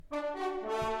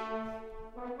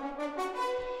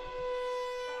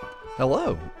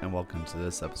Hello, and welcome to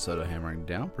this episode of Hammering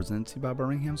Down, presented to you by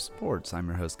Birmingham Sports. I'm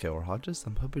your host, Kaylor Hodges.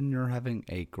 I'm hoping you're having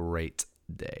a great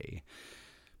day.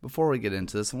 Before we get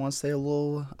into this, I want to say a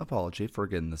little apology for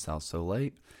getting this out so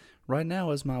late. Right now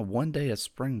is my one day of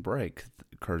spring break,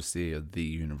 courtesy of the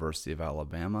University of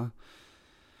Alabama.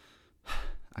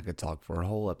 I could talk for a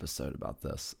whole episode about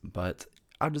this, but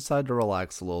I've decided to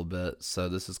relax a little bit, so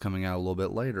this is coming out a little bit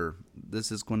later.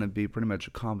 This is going to be pretty much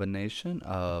a combination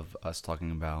of us talking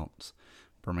about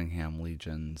Birmingham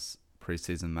Legion's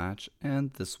preseason match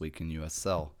and this week in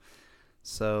USL.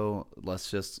 So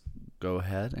let's just go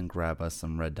ahead and grab us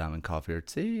some Red Diamond coffee or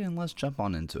tea, and let's jump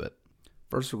on into it.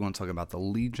 First, we're going to talk about the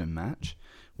Legion match,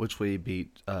 which we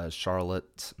beat Chattanooga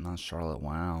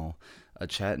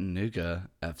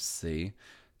FC.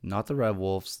 Not the Red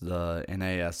Wolves, the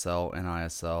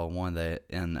NISL, one of the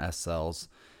NSL's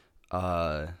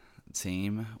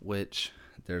team, which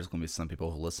there's going to be some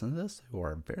people who listen to this who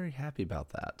are very happy about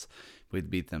that. We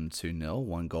beat them 2-0,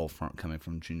 one goal coming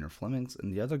from Junior Flemings,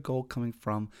 and the other goal coming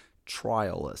from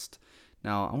Trialist.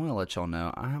 Now, I want to let y'all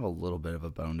know, I have a little bit of a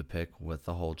bone to pick with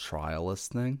the whole Trialist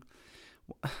thing.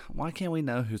 Why can't we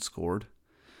know who scored?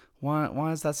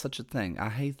 Why is that such a thing? I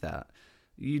hate that.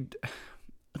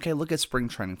 Okay, look at spring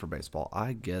training for baseball.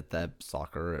 I get that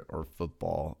soccer or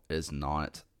football is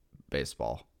not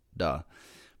baseball. Duh.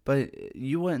 But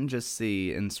you wouldn't just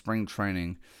see in spring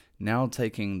training now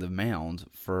taking the mound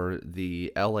for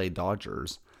the LA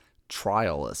Dodgers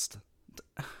Trialist.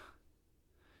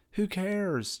 Who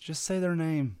cares? Just say their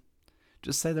name.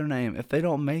 Just say their name. If they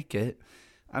don't make it,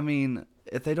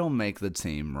 if they don't make the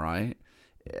team, right,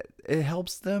 it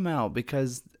helps them out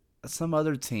because some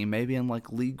other team, maybe in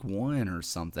like League One or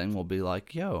something, will be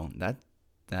like, yo, that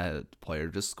player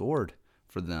just scored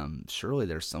for them. Surely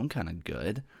they're some kind of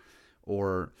good.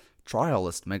 Or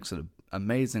Trialist makes an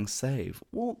amazing save.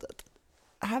 Well,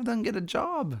 have them get a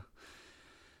job.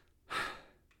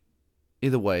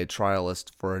 Either way,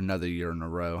 Trialist for another year in a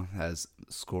row has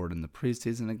scored in the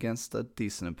preseason against a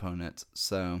decent opponent.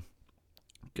 So,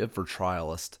 good for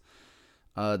Trialist.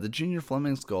 The Junior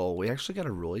Flemings goal, we actually got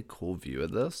a really cool view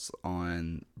of this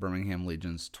on Birmingham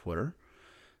Legion's Twitter.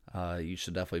 You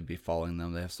should definitely be following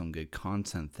them. They have some good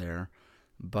content there.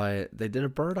 But they did a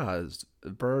bird's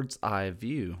eye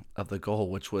view of the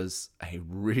goal, which was a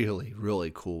really,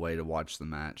 really cool way to watch the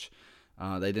match.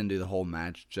 They didn't do the whole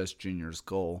match, just Junior's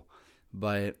goal.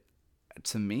 But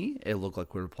to me, it looked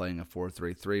like we were playing a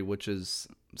 4-3-3, which is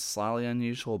slightly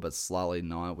unusual, but slightly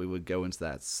not. We would go into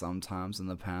that sometimes in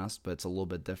the past, but it's a little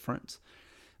bit different.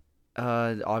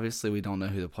 Obviously, we don't know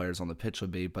who the players on the pitch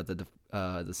would be, but the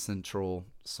central...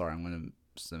 Sorry, I'm going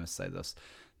to say this.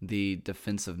 The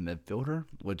defensive midfielder,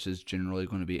 which is generally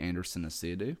going to be Anderson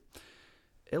Asiedu,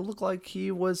 it looked like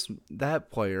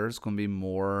that player is going to be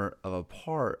more of a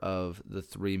part of the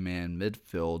three-man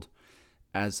midfield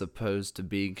as opposed to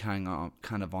being kind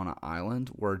of on an island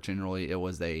where generally it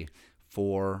was a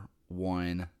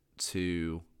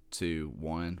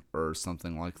 4-1-2-2-1 or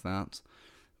something like that.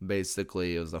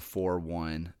 Basically, it was a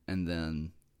 4-1 and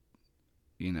then,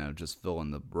 just fill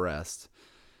in the rest.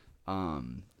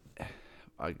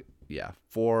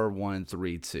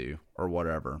 4-1-3-2 or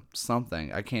whatever.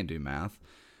 Something. I can't do math.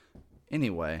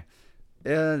 Anyway, it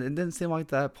didn't seem like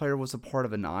that player was a part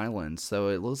of an island, so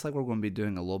it looks like we're going to be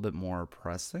doing a little bit more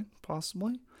pressing,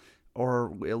 possibly,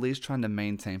 or at least trying to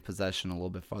maintain possession a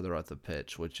little bit farther up the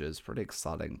pitch, which is pretty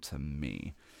exciting to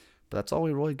me. But that's all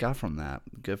we really got from that.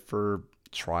 Good for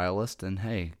Trialist, and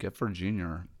hey, good for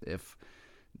Junior. If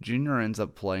Junior ends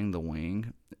up playing the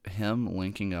wing, him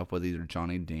linking up with either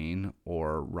Johnny Dean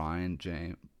or Ryan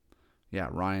James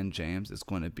is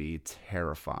going to be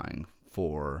terrifying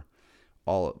for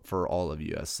all of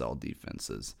USL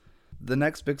defenses. The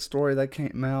next big story that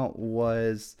came out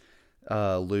was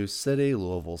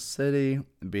Louisville City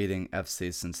beating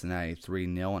FC Cincinnati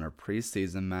 3-0 in a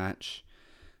preseason match.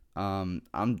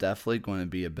 I'm definitely going to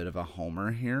be a bit of a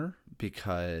homer here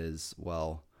because,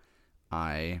 well,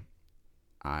 I'm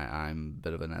a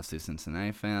bit of an FC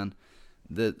Cincinnati fan.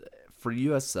 For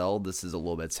USL, this is a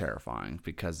little bit terrifying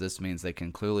because this means they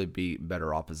can clearly beat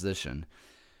better opposition,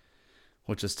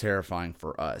 which is terrifying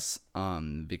for us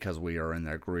because we are in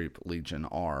their group, Legion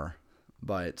R.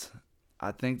 But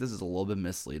I think this is a little bit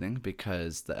misleading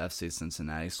because the FC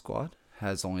Cincinnati squad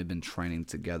has only been training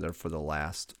together for the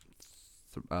last,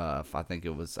 I think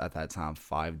it was at that time,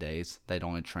 5 days. They'd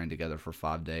only trained together for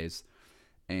 5 days.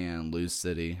 And Lou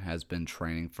City has been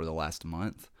training for the last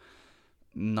month.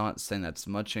 Not saying that's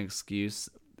much an excuse.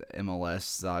 The MLS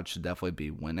side should definitely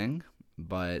be winning,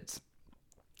 but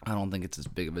I don't think it's as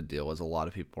big of a deal as a lot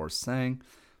of people are saying.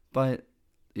 But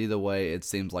Either way, it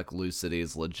seems like Lou City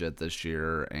is legit this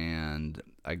year, and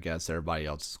I guess everybody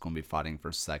else is going to be fighting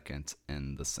for second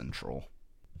in the Central.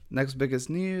 Next biggest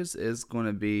news is going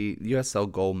to be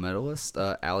USL gold medalist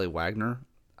Ali Wagner.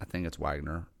 I think it's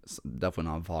Wagner. It's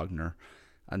definitely not Wagner.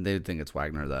 I do think it's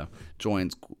Wagner, though.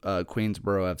 Joins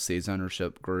Queensboro FC's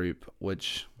ownership group,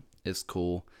 which is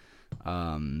cool.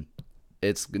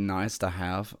 It's nice to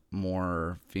have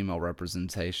more female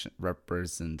representation.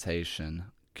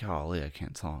 Golly, I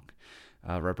can't talk.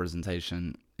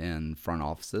 Representation in front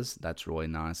offices. That's really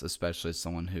nice, especially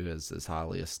someone who is as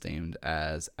highly esteemed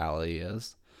as Ali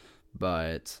is.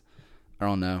 But I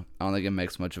don't know. I don't think it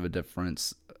makes much of a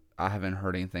difference. I haven't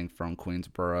heard anything from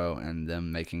Queensboro and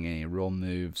them making any real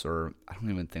moves, or I don't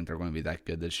even think they're going to be that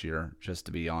good this year, just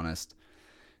to be honest.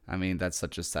 I mean, that's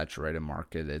such a saturated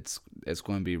market. It's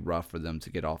going to be rough for them to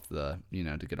get off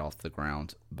the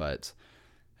ground. But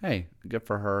hey, good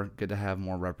for her. Good to have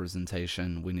more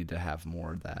representation. We need to have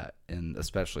more of that,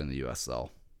 especially in the USL.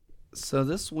 So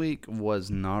this week was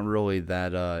not really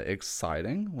that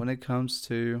exciting when it comes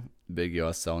to big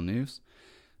USL news.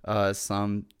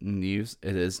 Some news,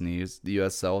 it is news. The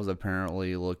USL is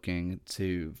apparently looking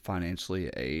to financially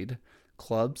aid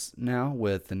clubs now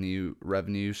with the new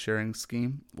revenue sharing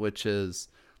scheme, which is,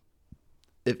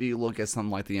 if you look at something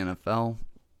like the NFL,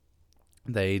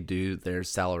 they do their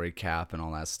salary cap and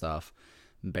all that stuff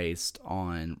based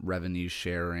on revenue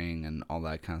sharing and all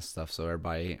that kind of stuff. So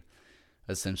everybody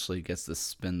essentially gets to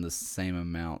spend the same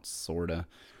amount, sort of.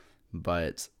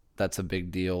 But that's a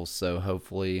big deal. So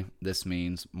hopefully this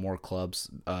means more clubs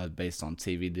based on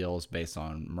TV deals, based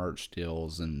on merch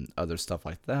deals, and other stuff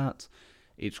like that.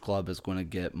 Each club is going to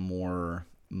get more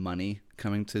money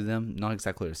coming to them. Not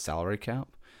exactly a salary cap,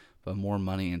 but more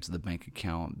money into the bank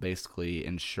account, basically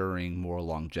ensuring more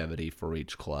longevity for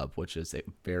each club, which is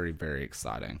very, very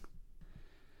exciting.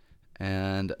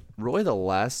 And really the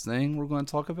last thing we're going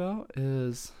to talk about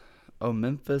is,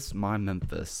 Memphis, my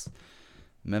Memphis.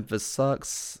 Memphis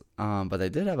sucks, but they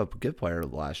did have a good player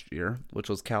last year, which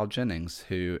was Cal Jennings,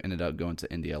 who ended up going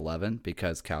to Indy 11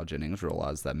 because Cal Jennings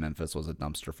realized that Memphis was a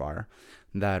dumpster fire.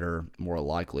 That, or more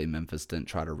likely, Memphis didn't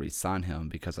try to re-sign him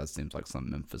because that seems like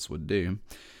something Memphis would do.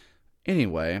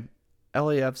 Anyway,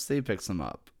 LAFC picks him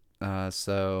up.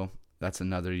 So that's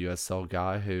another USL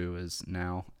guy who is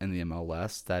now in the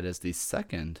MLS. That is the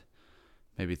second,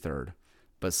 maybe third,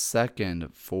 but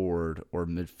second forward or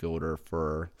midfielder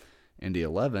for Indy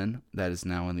 11 that is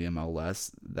now in the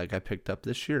MLS that got picked up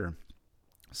this year.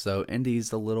 So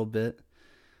Indy's a little bit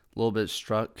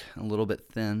struck, a little bit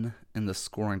thin in the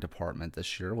scoring department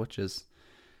this year, which is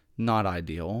not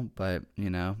ideal, but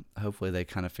hopefully they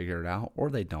kind of figure it out, or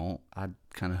they don't. I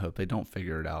kind of hope they don't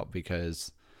figure it out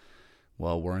because,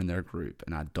 well, we're in their group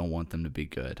and I don't want them to be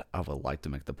good. I would like to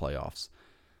make the playoffs.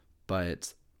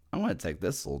 But I want to take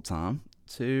this little time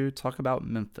to talk about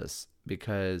Memphis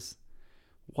because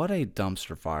what a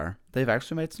dumpster fire. They've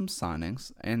actually made some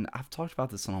signings, and I've talked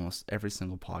about this on almost every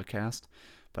single podcast,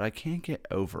 but I cannot get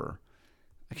over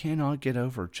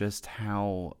just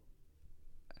how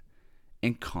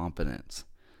incompetent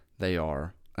they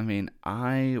are. I mean,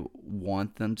 I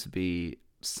want them to be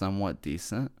somewhat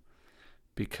decent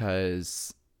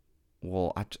because,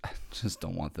 well, I just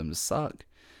don't want them to suck.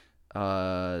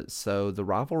 So the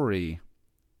rivalry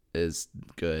is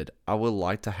good. I would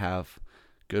like to have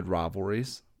good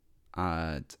rivalries.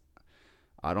 I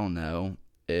don't know.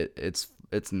 It's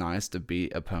nice to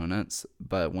beat opponents,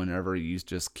 but whenever you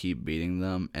just keep beating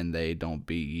them and they don't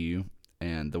beat you,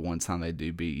 and the one time they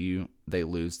do beat you, they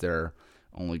lose their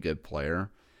only good player.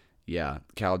 Yeah,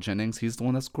 Cal Jennings, he's the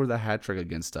one that scored the hat trick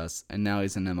against us, and now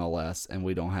he's in MLS, and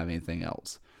we don't have anything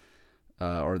else.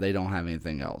 Or they don't have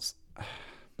anything else.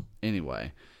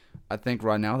 Anyway, I think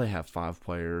right now they have 5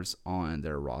 players on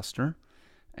their roster,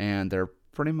 and they're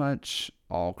pretty much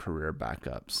all career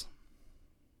backups.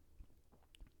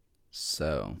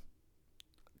 So,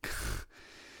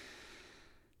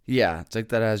 yeah, take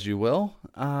that as you will.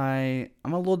 I'm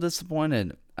a little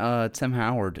disappointed. Tim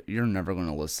Howard, you're never going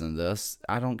to listen to this.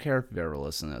 I don't care if you ever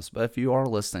listen to this, but if you are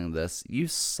listening to this, you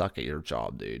suck at your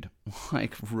job, dude.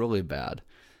 Like, really bad.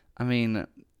 I mean,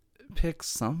 pick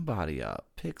somebody up.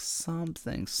 Pick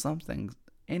something,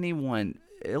 anyone.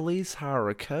 At least hire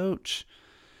a coach.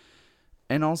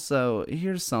 And also,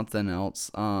 here's something else.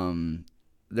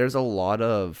 There's a lot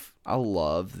of, I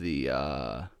love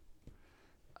the,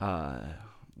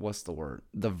 what's the word?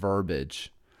 The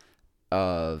verbiage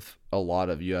of a lot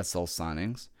of USL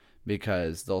signings,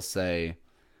 because they'll say,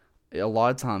 a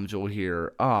lot of times you'll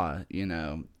hear,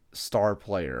 star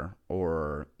player,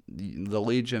 or the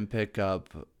Legion pick up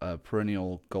a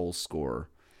perennial goal scorer.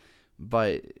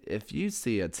 But if you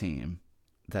see a team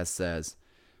that says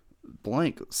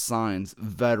blank signs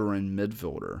veteran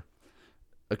midfielder,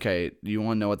 okay, you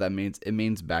want to know what that means? It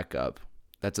means backup.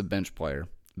 That's a bench player.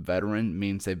 Veteran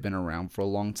means they've been around for a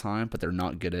long time, but they're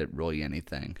not good at really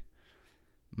anything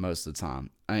most of the time.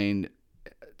 I mean,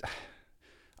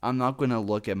 I'm not going to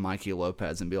look at Mikey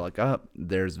Lopez and be like, oh,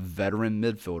 there's veteran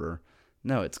midfielder.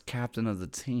 No, it's captain of the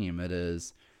team. It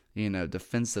is,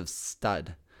 defensive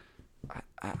stud. I,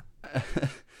 I,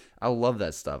 I love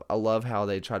that stuff. I love how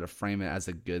they try to frame it as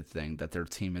a good thing that their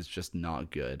team is just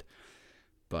not good.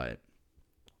 But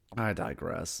I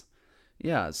digress.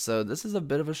 Yeah, so this is a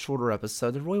bit of a shorter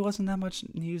episode. There really wasn't that much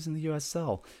news in the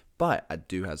USL, but I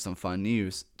do have some fun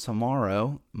news.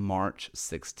 Tomorrow, March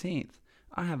 16th,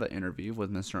 I have an interview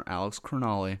with Mr. Alex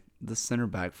Crognale, the center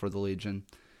back for the Legion,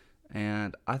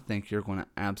 and I think you're going to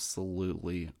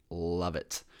absolutely love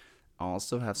it. I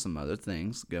also have some other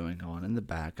things going on in the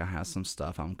back. I have some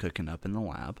stuff I'm cooking up in the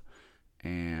lab,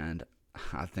 and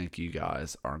I think you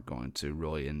guys are going to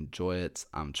really enjoy it.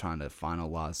 I'm trying to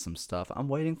finalize some stuff. I'm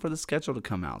waiting for the schedule to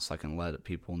come out so I can let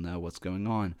people know what's going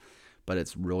on. But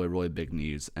it's really, really big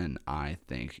news, and I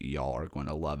think y'all are going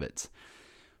to love it.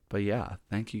 But yeah,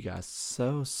 thank you guys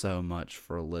so, so much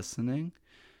for listening.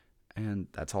 And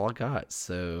that's all I got.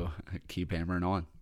 So keep hammering on.